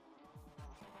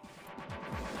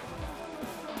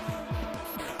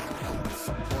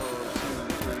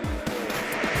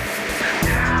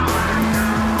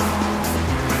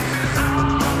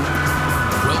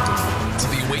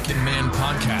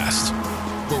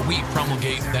podcast, where we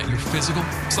promulgate that your physical,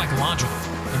 psychological,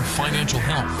 and financial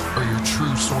health are your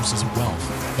true sources of wealth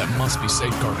that must be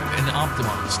safeguarded and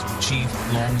optimized to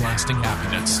achieve long-lasting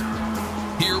happiness.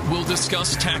 Here we'll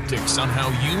discuss tactics on how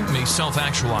you may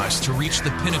self-actualize to reach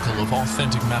the pinnacle of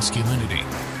authentic masculinity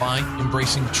by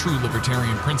embracing true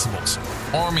libertarian principles,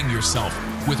 arming yourself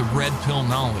with red pill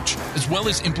knowledge, as well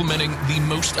as implementing the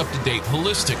most up-to-date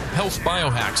holistic health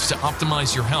biohacks to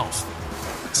optimize your health.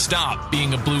 Stop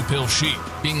being a blue pill sheep,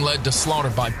 being led to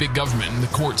slaughter by big government and the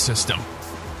court system.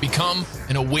 Become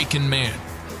an awakened man.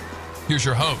 Here's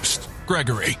your host,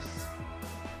 Gregory.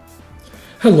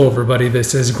 Hello everybody,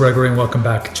 this is Gregory and welcome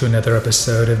back to another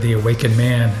episode of The Awakened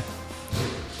Man.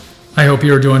 I hope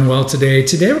you're doing well today.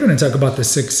 Today we're going to talk about the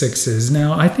 6 sixes.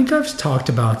 Now, I think I've talked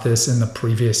about this in the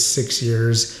previous 6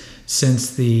 years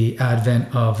since the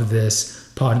advent of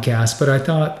this podcast, but I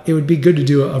thought it would be good to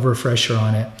do a refresher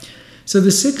on it. So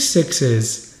the 6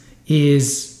 sixes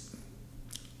is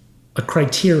a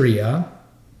criteria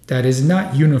that is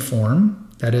not uniform,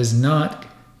 that is not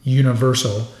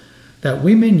universal, that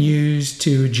women use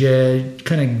to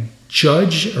kind of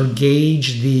judge or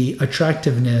gauge the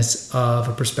attractiveness of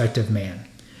a prospective man.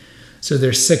 So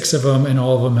there's 6 of them, and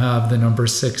all of them have the number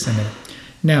 6 in it.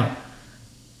 Now,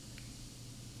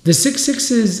 the 6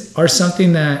 sixes are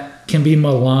something that can be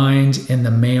maligned in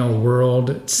the male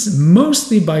world,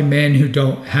 mostly by men who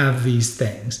don't have these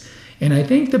things. And I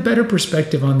think the better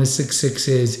perspective on the 6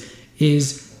 sixes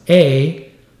is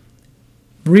A,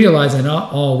 realize that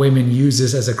not all women use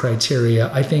this as a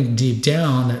criteria. I think deep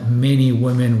down that many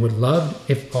women would love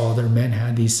if all their men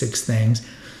had these 6 things.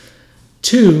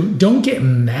 2, don't get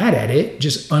mad at it.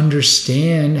 Just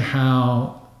understand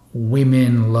how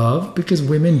women love, because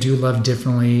women do love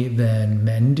differently than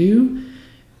men do.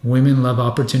 Women love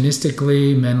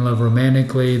opportunistically, men love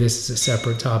romantically. This is a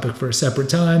separate topic for a separate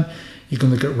time. You can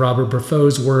look at Robert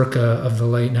Briffault's work of the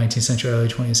late 19th century, early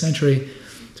 20th century.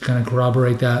 Kind of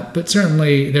corroborate that, but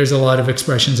certainly there's a lot of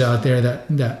expressions out there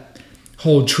that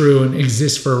hold true and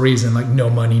exist for a reason, like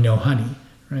no money, no honey,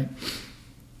 right?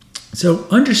 So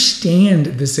understand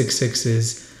the 6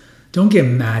 sixes. Don't get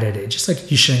mad at it. Just like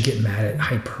you shouldn't get mad at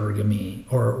hypergamy,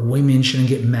 or women shouldn't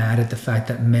get mad at the fact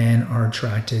that men are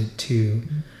attracted to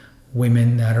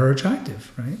women that are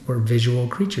attractive, right? Or visual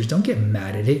creatures. Don't get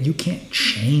mad at it. You can't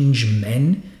change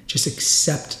men. Just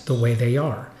accept the way they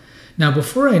are. Now,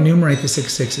 before I enumerate the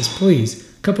 6 sixes, please,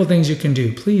 a couple things you can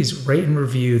do. Please rate and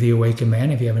review The Awakened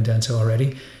Man if you haven't done so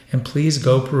already. And please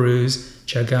go peruse,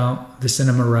 check out The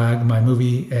Cinema Rag, my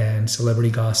movie and celebrity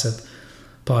gossip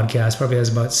podcast. Probably has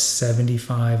about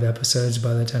 75 episodes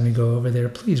by the time you go over there.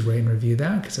 Please rate and review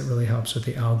that because it really helps with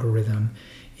the algorithm.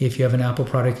 If you have an Apple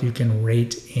product, you can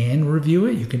rate and review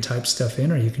it. You can type stuff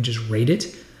in or you can just rate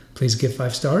it. Please give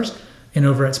 5 stars. And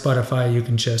over at Spotify, you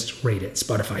can just rate it.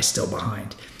 Spotify's still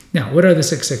behind. Now, what are the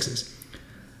 6 sixes?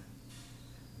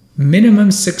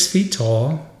 Minimum 6 feet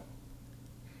tall,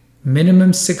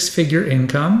 minimum 6-figure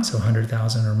income, so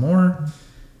 100,000 or more,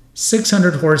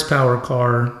 600 horsepower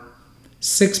car,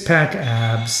 6-pack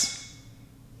abs,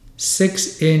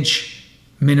 6-inch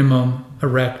minimum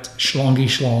erect schlongy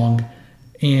schlong,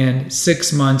 and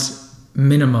 6 months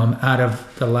minimum out of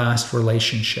the last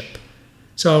relationship.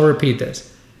 So I'll repeat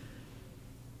this.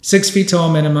 6 feet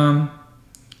tall minimum,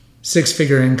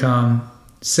 6-figure income,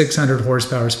 600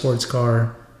 horsepower sports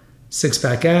car,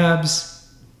 6-pack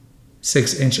abs,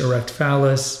 6-inch erect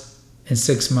phallus, and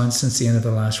 6 months since the end of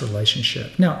the last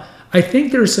relationship. Now, I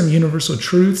think there are some universal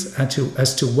truths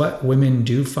as to what women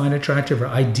do find attractive or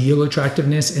ideal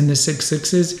attractiveness in the 6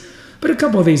 sixes, but a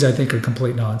couple of these I think are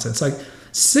complete nonsense. Like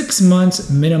 6 months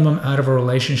minimum out of a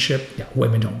relationship, yeah,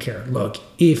 women don't care. Look,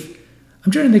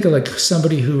 I'm trying to think of like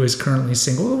somebody who is currently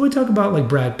single. Well, we talk about like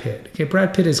Brad Pitt. Okay,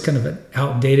 Brad Pitt is kind of an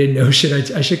outdated notion.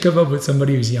 I should come up with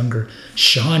somebody who's younger.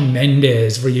 Shawn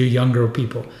Mendes for you younger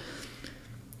people.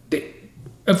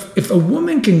 If a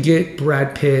woman can get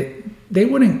Brad Pitt, they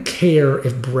wouldn't care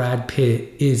if Brad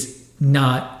Pitt is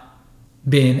not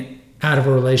been out of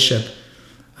a relationship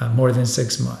more than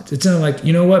 6 months. It's not like,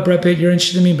 you know what, Brad Pitt, you're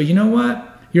interested in me, but you know what?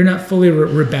 You're not fully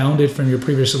rebounded from your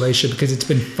previous relationship because it's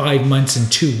been 5 months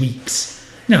and 2 weeks.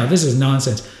 No, this is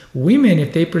nonsense. Women,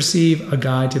 if they perceive a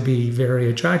guy to be very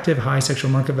attractive, high sexual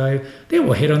market value, they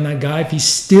will hit on that guy if he's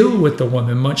still with the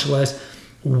woman, much less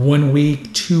 1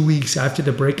 week, 2 weeks after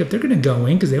the breakup. They're going to go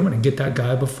in because they want to get that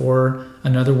guy before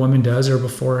another woman does or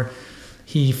before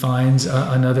he finds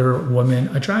another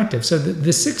woman attractive. So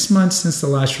the 6 months since the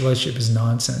last relationship is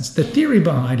nonsense. The theory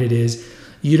behind it is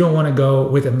you don't want to go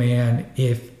with a man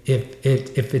if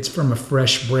it's from a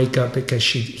fresh breakup because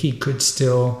he could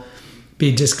still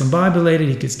be discombobulated.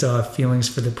 He could still have feelings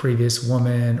for the previous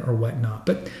woman or whatnot.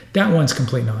 But that one's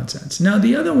complete nonsense. Now,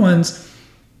 the other ones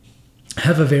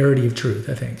have a verity of truth,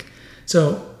 I think.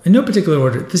 So, in no particular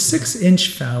order, the 6-inch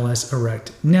phallus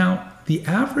erect. Now, the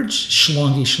average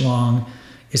schlongy schlong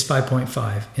is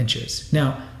 5.5 inches.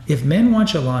 Now, if men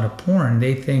watch a lot of porn,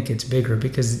 they think it's bigger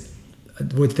because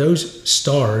with those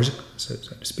stars, so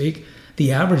to speak,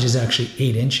 the average is actually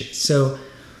 8 inches. So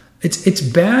it's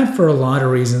bad for a lot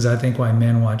of reasons, I think, why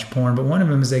men watch porn. But one of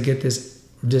them is they get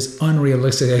this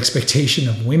unrealistic expectation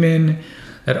of women,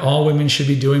 that all women should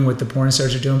be doing what the porn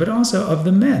stars are doing, but also of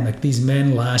the men. Like these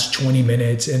men last 20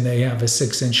 minutes and they have a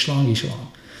 6-inch schlongy schlong.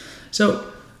 So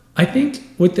I think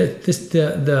with the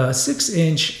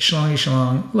 6-inch schlongy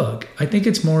schlong, look, I think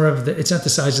it's more of it's not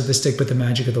the size of the stick, but the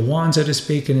magic of the wand, so to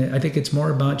speak. And I think it's more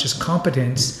about just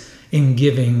competence in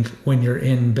giving when you're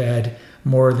in bed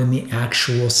more than the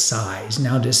actual size.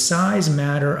 Now, does size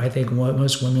matter? I think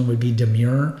most women would be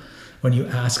demure when you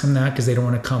ask them that because they don't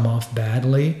want to come off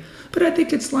badly. But I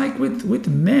think it's like with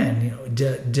men, you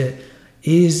know,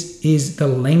 is the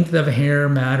length of hair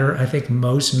matter? I think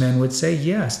most men would say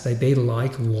yes, that they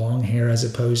like long hair as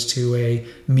opposed to a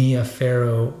Mia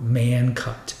Farrow man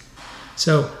cut.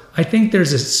 So I think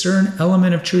there's a certain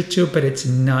element of truth to it, but it's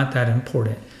not that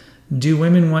important. Do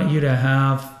women want you to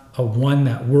have a one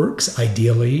that works?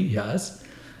 Ideally, yes.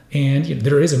 And you know,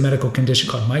 there is a medical condition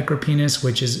called micropenis,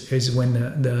 which is when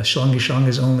the schlongy schlong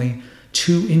is only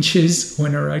 2 inches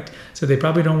when erect. So they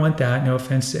probably don't want that. No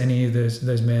offense to any of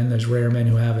those men, those rare men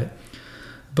who have it.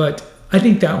 But I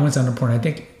think that one's unimportant. I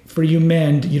think for you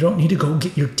men, you don't need to go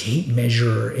get your tape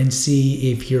measure and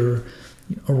see if you're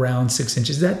around 6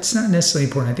 inches. That's not necessarily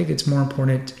important. I think it's more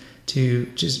important to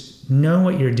just know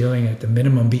what you're doing at the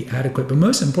minimum, be adequate. But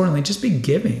most importantly, just be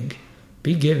giving.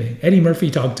 Be giving. Eddie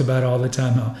Murphy talked about all the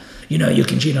time how, you know, you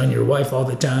can cheat on your wife all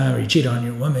the time, or you cheat on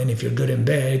your woman if you're good in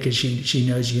bed because she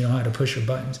knows you know how to push her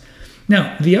buttons.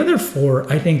 Now, the other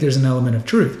 4, I think there's an element of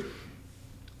truth.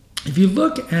 If you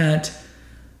look at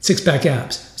six-pack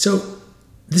abs, so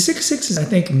the 6'6" I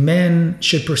think men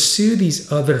should pursue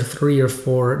these other 3 or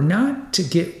 4, not to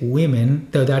get women,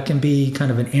 though that can be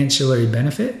kind of an ancillary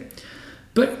benefit,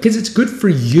 but because it's good for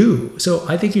you. So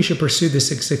I think you should pursue the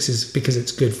 6'6" because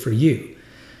it's good for you.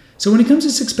 So when it comes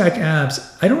to six-pack abs,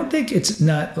 I don't think it's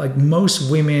not like most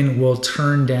women will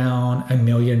turn down a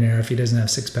millionaire if he doesn't have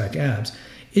six-pack abs.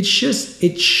 It's just,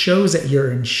 it shows that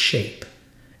you're in shape.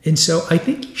 And so I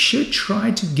think you should try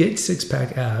to get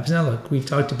six-pack abs. Now look, we've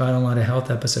talked about a lot of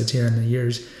health episodes here in the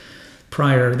years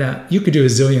prior that you could do a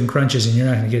zillion crunches and you're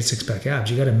not going to get six-pack abs.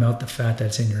 You got to melt the fat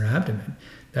that's in your abdomen.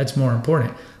 That's more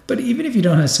important. But even if you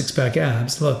don't have six-pack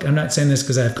abs, look, I'm not saying this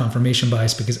because I have confirmation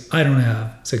bias because I don't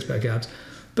have six-pack abs,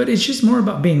 but it's just more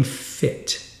about being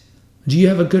fit. Do you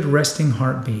have a good resting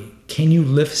heartbeat? Can you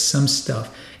lift some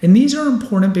stuff? And these are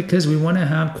important because we want to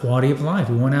have quality of life.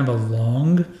 We want to have a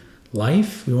long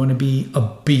life. We want to be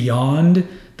beyond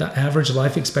the average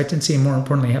life expectancy, and more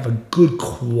importantly, have a good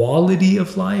quality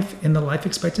of life in the life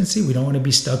expectancy. We don't want to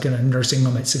be stuck in a nursing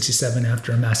home at 67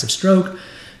 after a massive stroke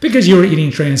because you were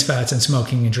eating trans fats and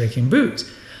smoking and drinking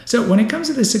booze. So when it comes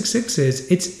to the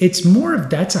 6'6", it's more of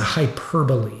that's a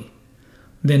hyperbole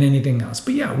than anything else.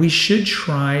 But yeah, we should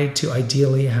try to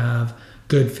ideally have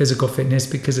good physical fitness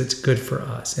because it's good for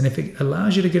us. And if it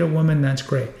allows you to get a woman, that's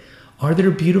great. Are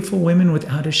there beautiful women with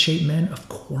out-of-shape men? Of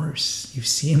course. You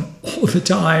see them all the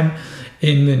time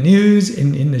in the news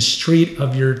and in the street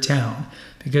of your town.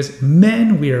 Because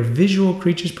men, we are visual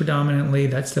creatures predominantly.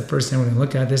 That's the first thing we're going to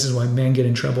look at. This is why men get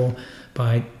in trouble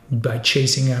by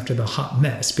chasing after the hot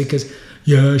mess. Because,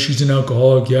 yeah, she's an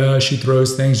alcoholic. Yeah, she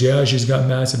throws things. Yeah, she's got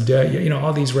massive debt. Yeah, you know,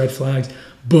 all these red flags.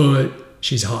 But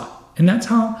she's hot. And that's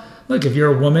how, look, if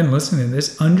you're a woman listening to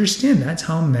this, understand that's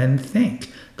how men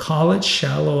think. Call it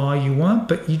shallow all you want,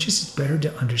 but it's better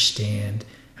to understand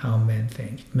how men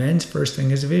think. Men's first thing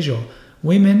is visual.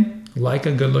 Women like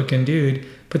a good-looking dude,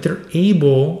 but they're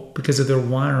able, because of their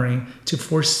wiring, to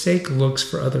forsake looks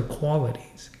for other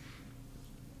qualities.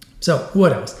 So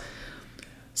what else?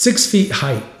 6 feet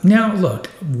height. Now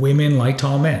look, women like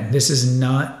tall men. This is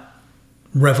not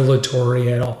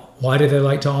revelatory at all. Why do they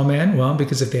like tall men? Well,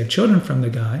 because if they have children from the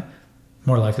guy,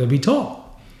 more likely to be tall.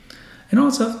 And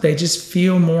also, they just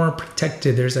feel more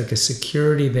protected. There's like a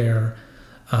security there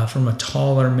from a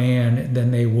taller man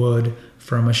than they would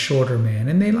from a shorter man.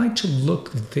 And they like to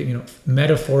look,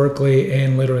 metaphorically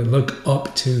and literally look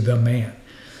up to the man.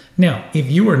 Now, if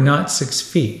you are not 6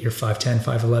 feet, you're 5'10",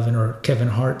 5'11", or Kevin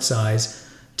Hart size,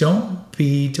 don't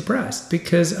be depressed.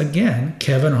 Because again,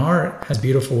 Kevin Hart has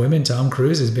beautiful women. Tom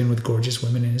Cruise has been with gorgeous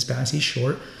women in his past. He's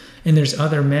short. And there's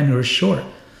other men who are short.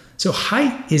 So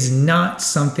height is not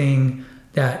something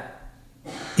that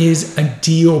is a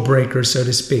deal breaker, so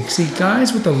to speak. See,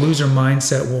 guys with a loser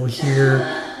mindset will hear,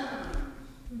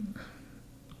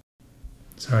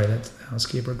 sorry, that's the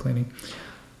housekeeper cleaning.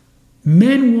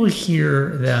 Men will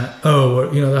hear that,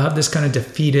 they'll have this kind of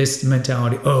defeatist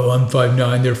mentality. Oh, I'm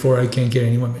 5'9", therefore I can't get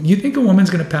any women. You think a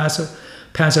woman's going to pass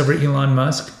over Elon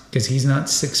Musk because he's not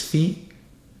 6 feet?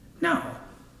 No.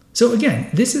 So again,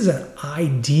 this is an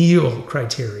ideal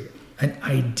criteria.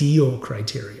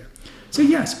 So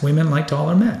yes, women like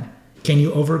taller men. Can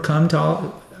you overcome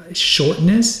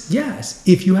shortness? Yes.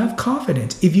 If you have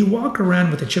confidence, if you walk around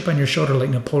with a chip on your shoulder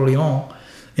like Napoleon,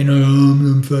 and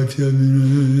I'm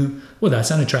 5'7", well,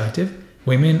 that's unattractive.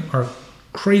 Women are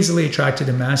crazily attracted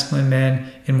to masculine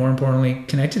men, and more importantly,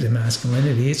 connected to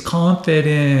masculinity is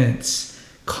confidence.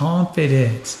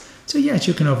 So yes,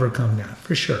 you can overcome that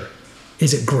for sure.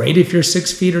 Is it great if you're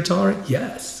 6 feet or taller?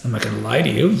 Yes. I'm not going to lie to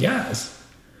you. Yes.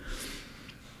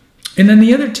 And then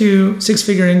the other two,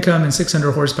 6-figure income and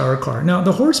 600 horsepower car. Now,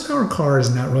 the horsepower car is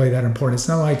not really that important. It's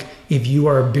not like if you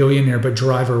are a billionaire but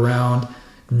drive around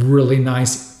really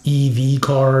nice EV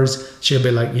cars, she'll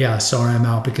be like, yeah, sorry, I'm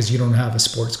out because you don't have a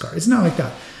sports car. It's not like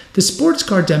that. The sports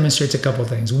car demonstrates a couple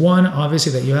things. One,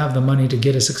 obviously, that you have the money to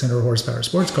get a 600 horsepower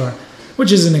sports car,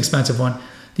 which is an expensive one.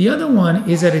 The other one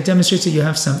is that it demonstrates that you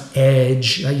have some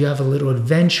edge, you have a little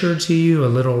adventure to you, a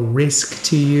little risk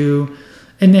to you,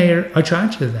 and they're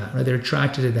attracted to that, right? They're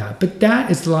attracted to that. But that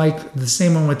is like the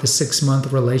same one with the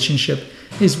 6-month relationship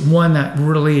is one that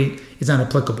really is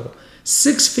unapplicable.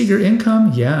 6-figure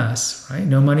income, yes, right?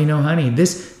 No money, no honey.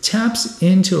 This taps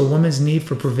into a woman's need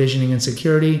for provisioning and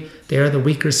security. They are the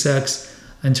weaker sex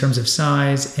in terms of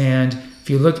size. And if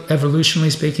you look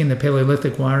evolutionally speaking, the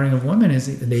Paleolithic wiring of women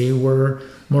is they were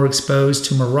more exposed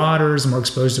to marauders, more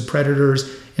exposed to predators,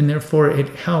 and therefore it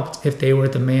helped if they were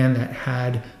the man that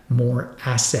had more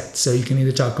assets. So you can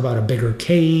either talk about a bigger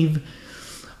cave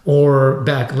or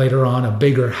back later on a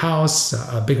bigger house,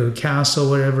 a bigger castle,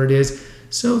 whatever it is.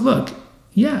 So look,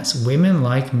 yes, women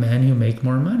like men who make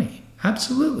more money.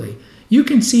 Absolutely. You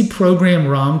can see program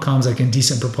rom-coms like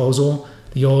Indecent Proposal,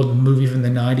 the old movie from the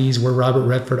 90s where Robert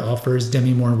Redford offers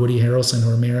Demi Moore and Woody Harrelson,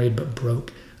 who are married but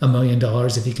broke, $1 million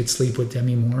if he could sleep with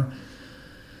Demi Moore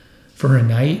for a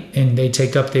night. And they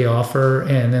take up the offer,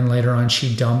 and then later on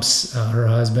she dumps her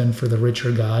husband for the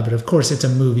richer guy. But of course it's a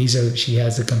movie, so she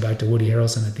has to come back to Woody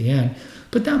Harrelson at the end.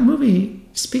 But that movie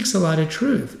speaks a lot of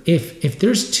truth. If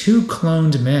there's two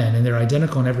cloned men and they're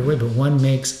identical in every way, but one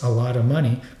makes a lot of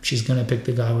money, she's going to pick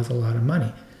the guy with a lot of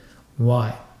money.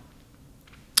 Why?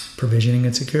 Provisioning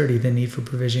and security, the need for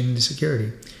provisioning and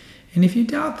security. And if you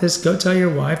doubt this, go tell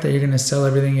your wife that you're going to sell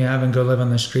everything you have and go live on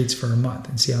the streets for a month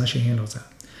and see how she handles that.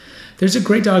 There's a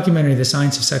great documentary, The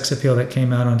Science of Sex Appeal, that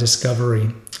came out on Discovery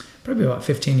probably about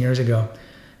 15 years ago.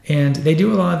 And they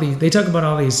do a lot of they talk about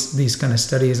all these kind of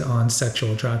studies on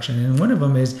sexual attraction. And one of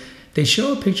them is they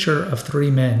show a picture of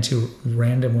 3 men to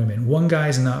random women. One guy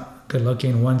is not good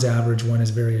looking, one's average, one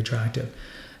is very attractive.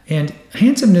 And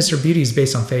handsomeness or beauty is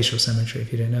based on facial symmetry,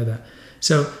 if you didn't know that.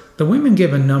 So the women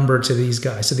give a number to these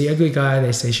guys. So the ugly guy,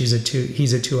 they say he's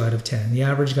a 2 out of 10. The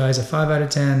average guy is a 5 out of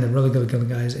 10. The really good looking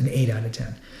guy is an 8 out of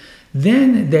 10.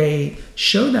 Then they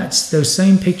show those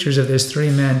same pictures of those 3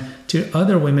 men to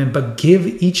other women, but give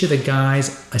each of the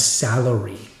guys a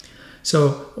salary.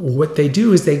 So what they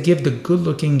do is they give the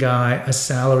good-looking guy a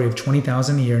salary of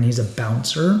 $20,000 a year, and he's a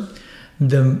bouncer.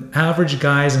 The average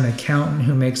guy is an accountant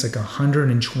who makes like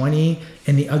 $120,000,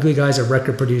 and the ugly guy is a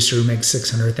record producer who makes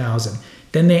 $600,000.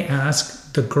 Then they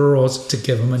ask the girls to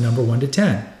give them a number 1 to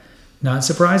 10. Not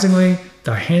surprisingly,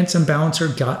 the handsome bouncer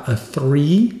got a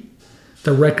 3.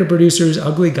 The record producer's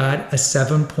ugly got a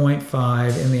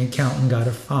 7.5, and the accountant got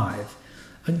a 5.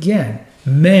 Again,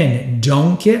 men,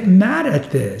 don't get mad at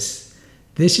this.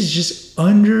 This is just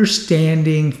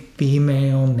understanding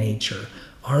female nature.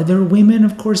 Are there women,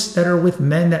 of course, that are with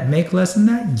men that make less than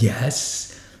that?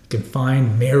 Yes. You can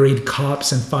find married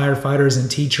cops and firefighters and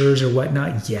teachers or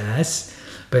whatnot. Yes.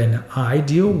 But in an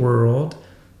ideal world,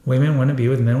 women want to be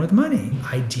with men with money.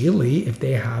 Ideally, if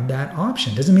they have that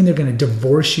option. Doesn't mean they're going to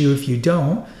divorce you if you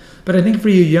don't. But I think for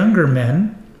you younger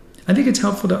men, I think it's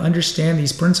helpful to understand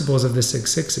these principles of the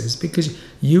 6 sixes because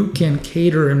you can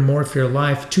cater and morph your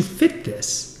life to fit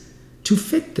this,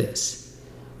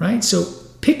 right? So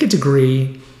pick a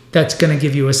degree that's going to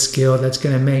give you a skill that's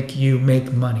going to make you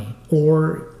make money.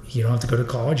 Or you don't have to go to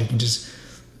college. You can just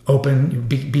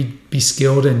be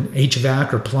skilled in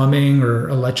HVAC or plumbing or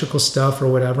electrical stuff or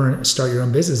whatever and start your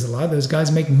own business. A lot of those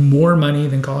guys make more money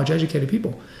than college educated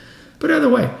people. But either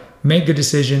way, make good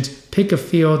decisions, pick a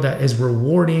field that is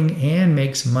rewarding and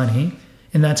makes money,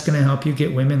 And that's going to help you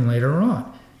get women later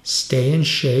on. Stay in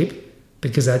shape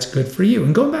because that's good for you.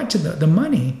 And going back to the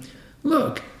money,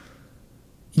 look,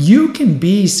 you can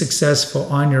be successful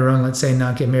on your own, let's say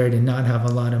not get married and not have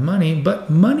a lot of money, but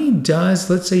money does,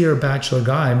 let's say you're a bachelor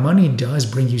guy, money does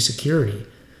bring you security.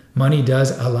 Money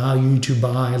does allow you to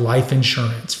buy life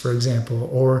insurance, for example,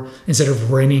 or instead of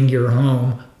renting your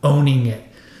home, owning it.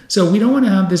 So we don't want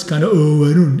to have this kind of,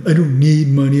 I don't need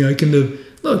money, I can live.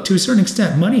 Look, to a certain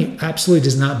extent, money absolutely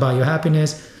does not buy you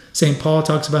happiness. St. Paul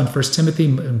talks about in 1 Timothy,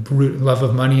 love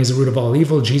of money is the root of all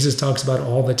evil. Jesus talks about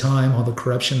all the time, all the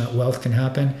corruption that wealth can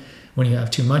happen when you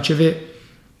have too much of it.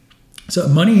 So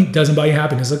money doesn't buy you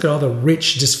happiness. Look at all the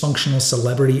rich, dysfunctional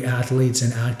celebrity athletes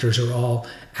and actors are all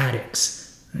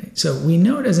addicts. Right? So we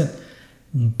know it doesn't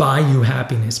buy you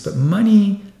happiness, but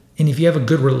money, and if you have a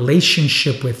good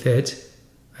relationship with it,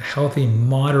 a healthy,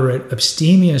 moderate,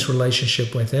 abstemious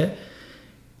relationship with it,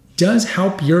 does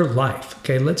help your life.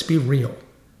 Okay, let's be real.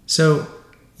 So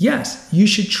yes, you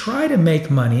should try to make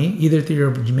money either through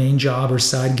your main job or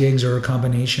side gigs or a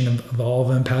combination of all of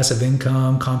them, passive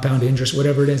income, compound interest,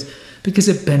 whatever it is, because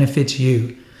it benefits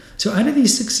you. So out of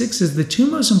these 6 sixes, the 2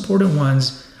 most important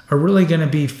ones are really going to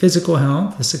be physical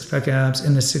health, the 6-pack abs,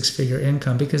 and the 6-figure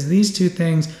income, because these 2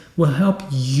 things will help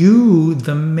you,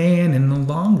 the man, in the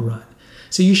long run.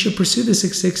 So you should pursue the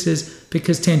 6 sixes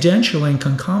because tangentially and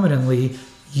concomitantly,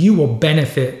 you will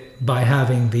benefit by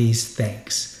having these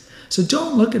things. So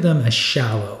don't look at them as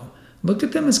shallow. Look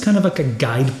at them as kind of like a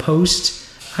guidepost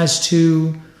as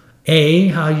to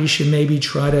how you should maybe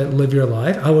try to live your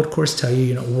life. I would, of course, tell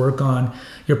you, work on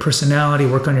your personality,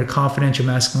 work on your confidence, your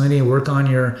masculinity, work on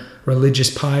your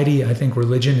religious piety. I think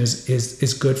religion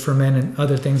is good for men and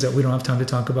other things that we don't have time to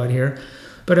talk about here.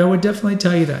 But I would definitely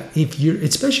tell you that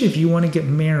especially if you want to get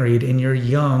married and you're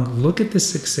young, look at the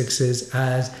 6 sixes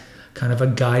as kind of a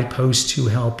guidepost to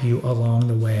help you along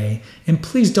the way. And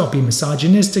please don't be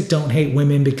misogynistic. Don't hate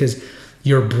women because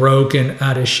you're broke and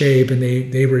out of shape and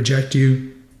they reject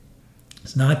you.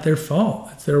 It's not their fault.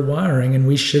 It's their wiring. And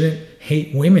we shouldn't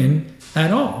hate women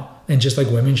at all. And just like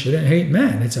women shouldn't hate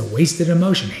men. It's a wasted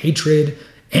emotion. Hatred,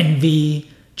 envy,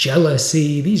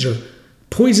 jealousy. These are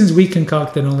poisons we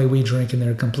concoct that only we drink, and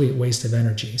they're a complete waste of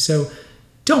energy. So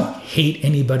don't hate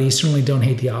anybody. Certainly don't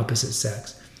hate the opposite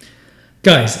sex.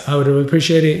 Guys, I would really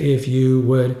appreciate it if you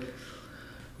would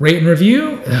rate and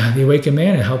review The Awakened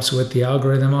Man. It helps with the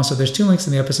algorithm. Also, there's 2 links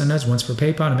in the episode notes. One's for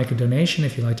PayPal to make a donation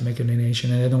if you'd like to make a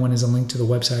donation. And the other one is a link to the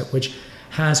website, which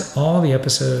has all the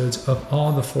episodes of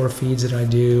all the 4 feeds that I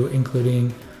do,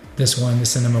 including this one, the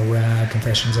Cinema Rad,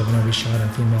 Confessions of an Obi Shot,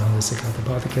 and Female Holistic Health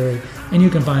Apothecary. And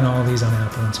you can find all of these on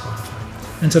Apple and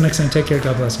Spotify. Until next time, take care.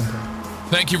 God bless and pray.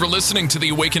 Thank you for listening to the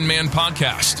Awakened Man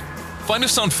podcast. Find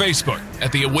us on Facebook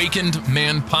at the Awakened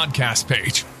Man podcast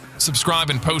page. Subscribe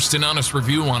and post an honest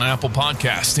review on Apple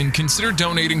Podcasts, and consider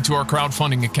donating to our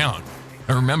crowdfunding account.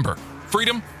 And remember,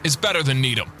 freedom is better than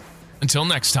need'em. Until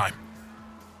next time.